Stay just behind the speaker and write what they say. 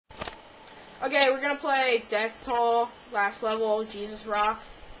Okay, we're gonna play Deck Toll, last level, Jesus Rock.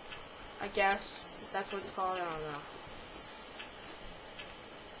 I guess. If that's what it's called, I don't know.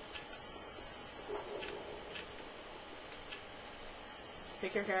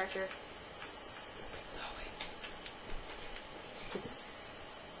 Pick your character.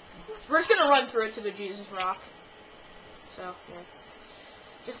 We're just gonna run through it to the Jesus Rock. So, yeah.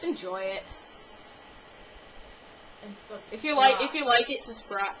 Just enjoy it. And If you like it,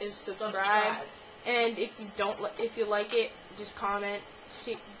 subscribe. And if you don't, if you like it, just comment.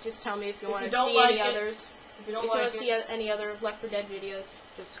 Just tell me if you want to see any others. If you don't want to see any other Left 4 Dead videos,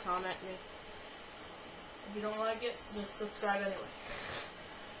 just comment me. If you don't like it, just subscribe anyway.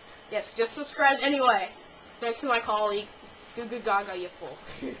 Yes, just subscribe anyway. Thanks to my colleague, Goo Goo Gaga, you fool.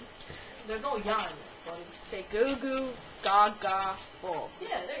 There's no yarn, buddy. Say Goo Goo Gaga fool.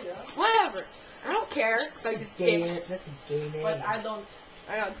 Yeah, there you go. Whatever. I don't care. That's a gay name. But I don't.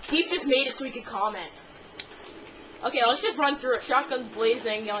 I know. Keith just made it so we could comment. Okay, let's just run through it. Shotguns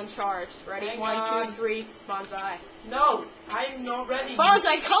blazing, yelling charge. Ready? Hang 1, on. 2, 3. Bonsai. No, I'm not ready.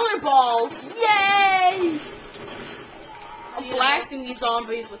 Bonsai color balls! Yay! I'm blasting these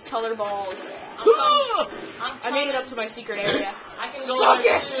zombies with color balls. I made it up to my secret area. I can go Suck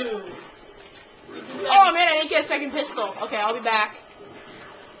there it! too. Oh man, I didn't get a second pistol. Okay, I'll be back.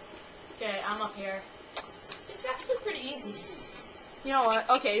 Okay, I'm up here. It's actually pretty easy. You know what?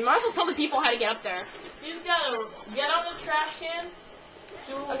 Okay, you might as well tell the people how to get up there. You just gotta get on the trash can.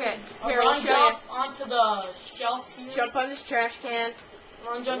 Okay, Here, here, run jump onto the shelf here. Jump on this trash can.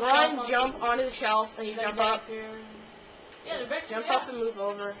 Run, jump onto the shelf, and you jump up. Here. Yeah, the best. Jump up and move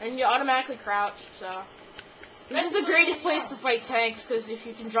over, and you automatically crouch. So this is the greatest place to fight tanks, because if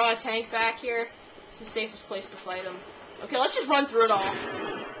you can draw a tank back here, it's the safest place to fight them. Okay, let's just run through it all.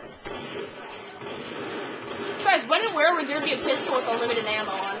 Guys, when and where would there be a pistol with unlimited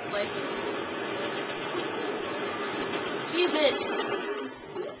ammo, honestly? Jesus.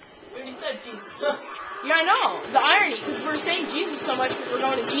 We already said Jesus. Yeah, I know. The irony, because we're saying Jesus so much, because we're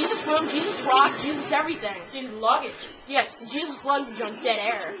going to Jesus Room, Jesus Rock, Jesus everything. Jesus luggage. Yes, the Jesus luggage on dead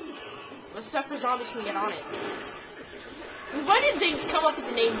air. Except for zombies can get on it. Why did they come up with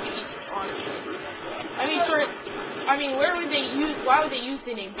the name Jesus, honestly? Where would they use, why would they use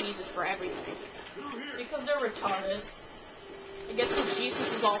the name Jesus for everything? Because they're retarded. I guess because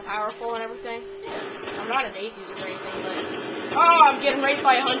Jesus is all powerful and everything. I'm not an atheist or anything, but... Oh, I'm getting raped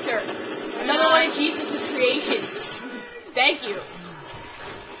by a hunter. Another one of Jesus' creations. Thank you.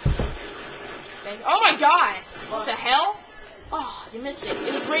 Oh my god! What the hell? Oh, you missed it.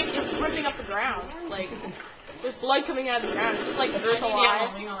 It was ripping up the ground. Like, there's blood coming out of the ground. It's just like earth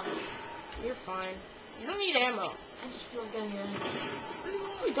alive. You're fine. You don't need ammo. I just feel good here.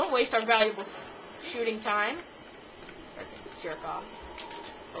 Don't waste our valuable shooting time. Jerk off.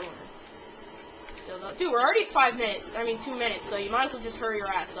 Oh. Dude, we're already at 2 minutes, so you might as well just hurry your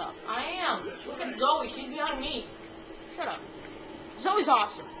ass up. I am. Look at Zoe, she's behind me. Shut up. Zoe's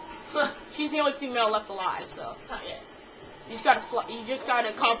awesome. She's the only female left alive, so. Not yet. You just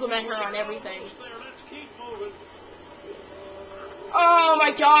gotta compliment her on everything. Oh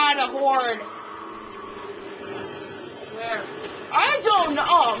my god, a horde. Where? I don't know.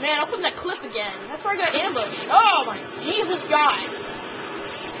 Oh man, I'll put that clip again. That's where I got ambushed. Oh my Jesus God.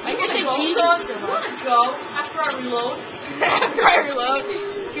 I guess it's Jesus. You wanna go after I reload? After I reload.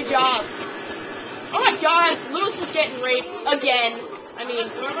 Good job. Oh my god, Lewis is getting raped again.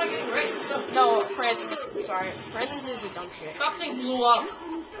 Where am I getting raped? No, Francis. Sorry. Francis is a dumb shit. Something blew up.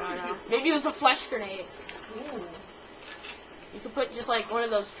 I don't know. Maybe it was a flesh grenade. Ooh. You could put just like one of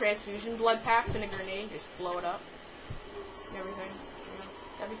those transfusion blood packs in a grenade, just blow it up. And everything. Yeah,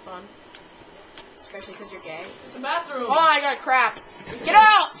 that'd be fun. Especially because you're gay. It's a bathroom. Oh, I got crap. Get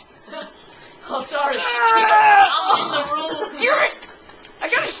out! Oh, sorry. Ah! I'm in the room. Damn it! I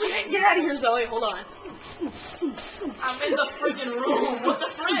gotta shit. Get out of here, Zoe. Hold on. I'm in the freaking room. What the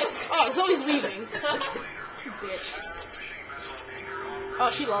frick? Oh, Zoe's leaving. You bitch. Oh,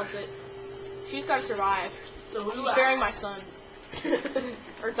 she loves it. She's gotta survive. So She's bearing my son.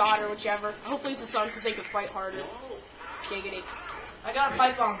 Or daughter, whichever. Hopefully it's a son because they could fight harder. Giggity. I got a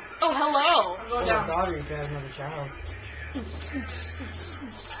pipe bomb. Oh, hello! I'm going down. daughter, you could have another child.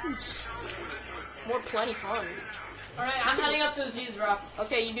 More plenty fun. Alright, I'm heading up to the Jesus Rock.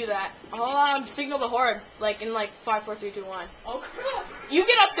 Okay, you do that. Hold on, signal the horde. Like, in 5, 4, 3, 2, 1. Oh crap! You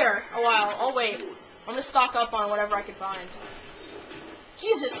get up there a while. I'll wait. I'm gonna stock up on whatever I can find.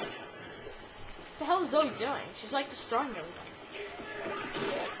 Jesus! What the hell is Zoe doing? She's like destroying everything.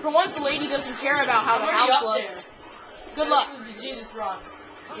 For once, the lady doesn't care about how the house looks. Good luck. This is the Jesus Rock.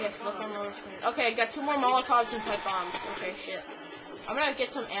 Yes, look on lower screen. Okay, got 2 more Molotovs and pipe bombs. Okay, shit. I'm gonna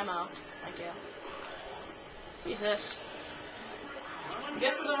get some ammo. Thank you. Jesus.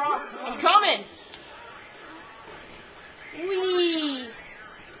 Get to the rock. I'm coming! Whee!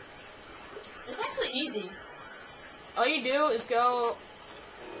 It's actually easy. All you do is go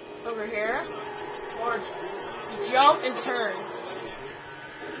over here, Or you jump and turn.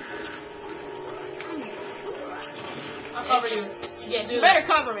 I'll cover you. Yes, you better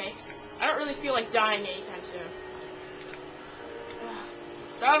cover me. I don't really feel like dying anytime soon.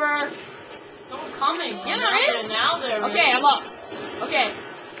 Cover! No one coming. Yeah, there is. Now there is. Okay, I'm up. Okay.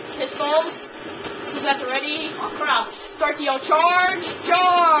 Pistols. This is at the ready. Oh, crap. Start to yell, charge!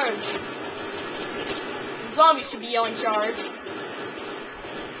 Charge! Zombies should be yelling charge.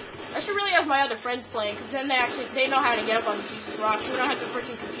 I should really have my other friends playing, because then they know how to get up on the Jesus rocks. We don't have the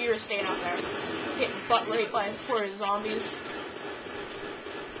freaking computer staying out there getting butt raped by poor zombies.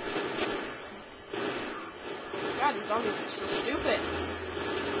 God, the zombies are so stupid.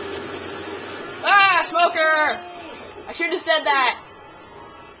 Ah, smoker! I should have said that.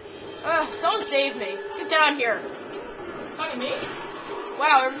 Someone save me. Get down here. Talking to me?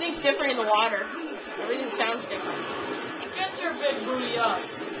 Wow, everything's different in the water. Everything sounds different. Get your big booty up.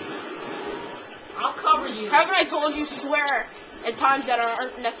 I'll cover you. Haven't I told you swear at times that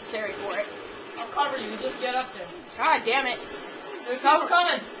aren't necessary for it? I'll cover you. Just get up there. God damn it. They're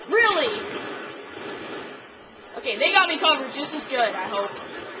coming. Really? Okay, they got me covered just as good, I hope.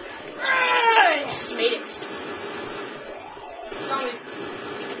 Yes, made it. Zombie.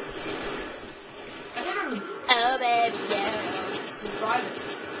 I hit him. Oh, baby, yeah. Driving.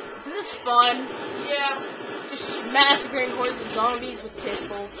 Isn't this fun? Yeah. Just massacring hordes of zombies with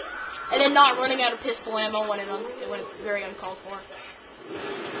pistols. And then not running out of pistol ammo when it's very uncalled for.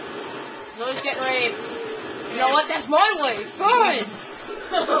 Zoe's getting raped. You know what? That's my way. Fine.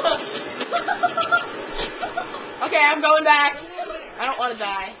 Okay, I'm going back. I don't want to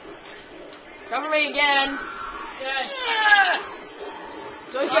die. Cover me again. Okay.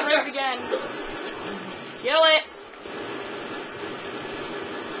 Zoe's getting raped again. Kill it.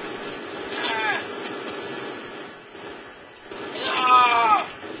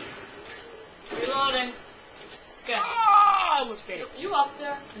 Reloading. Okay. Oh, almost made it. You up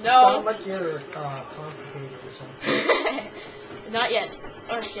there? Sound No. like you're constipated or something. Not yet.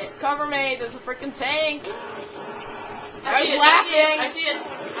 Oh shit. Cover me. There's a freaking tank. I was see it, laughing. I see it.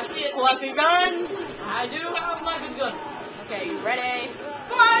 I see it. Pull out your guns. I do have my good gun. Okay, you ready?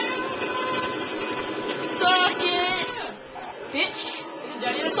 Fire! Suck it! Bitch! He's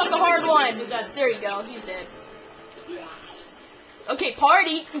dead. You suck the hard one! He's dead. There you go, he's dead. Okay,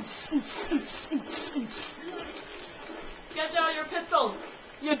 party! Get down your pistols.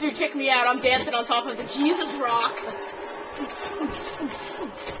 Yo, dude, check me out. I'm dancing on top of the Jesus rock.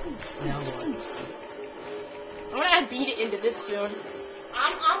 Now what? I'm gonna beat it into this soon.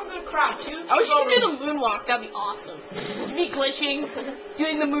 I'm gonna crouch. You I wish you go could do the moonwalk. That'd be awesome. Me glitching,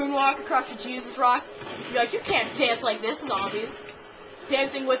 doing the moonwalk across the Jesus rock. You're like, you can't dance like this, zombies.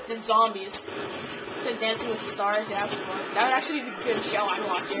 Dancing with the zombies. Instead of Dancing with the Stars, yeah, that'd be fun. That would actually be a good show. I'd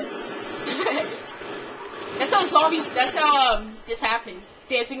watch it. That's how this happened.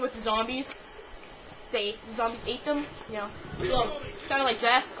 Dancing with the zombies. The zombies ate them, you know. Kind of like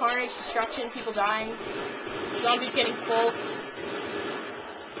death, carnage, destruction, people dying. Zombies getting full.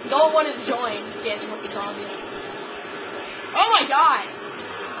 No one wanted to join Dancing with the Zombies. Oh my god!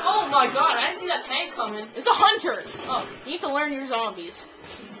 Oh my god, I didn't see that tank coming. It's a hunter! Oh. You need to learn your zombies.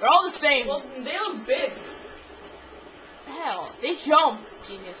 They're all the same. Well, they look big. Hell, they jump.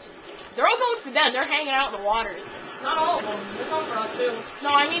 Genius. They're all going for them. They're hanging out in the water. Not all of them. They're coming for us too. No,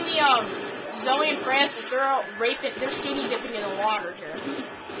 I mean the Zoe and Francis. They're all raping. They're skinny dipping in the water here.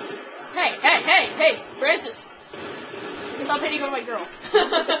 Hey, Francis! Stop hitting on my girl.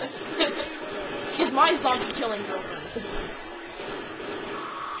 She's my zombie killing girlfriend.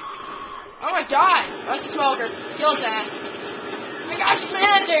 Oh my god! That's a smoker. Kill his ass. Oh my gosh,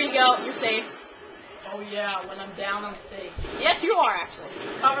 man! There you go. You're safe. Oh yeah, when I'm down, I'm safe. Yes, you are actually.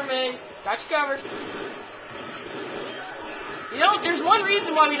 Cover me. Got you covered. You know, there's one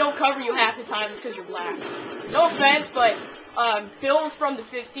reason why we don't cover you half the time is because you're black. No offense, but films from the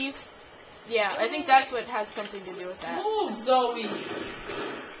 50s. Yeah, I think that's what has something to do with that. Move, Zoe.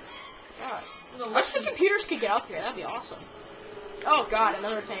 God. I wish the computers could get up here. That'd be awesome. Oh god,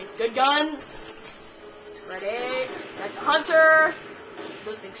 another tank. Good guns. Ready. That's a hunter.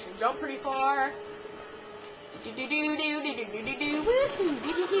 Those things can jump pretty far.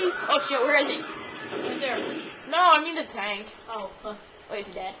 Oh shit, where is he? Right there. No, I mean the tank. Oh. Oh, he's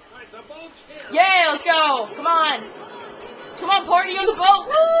dead. Yeah, let's go. Come on. Come on, party on the boat.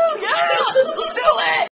 Woo! Yeah! Let's do it!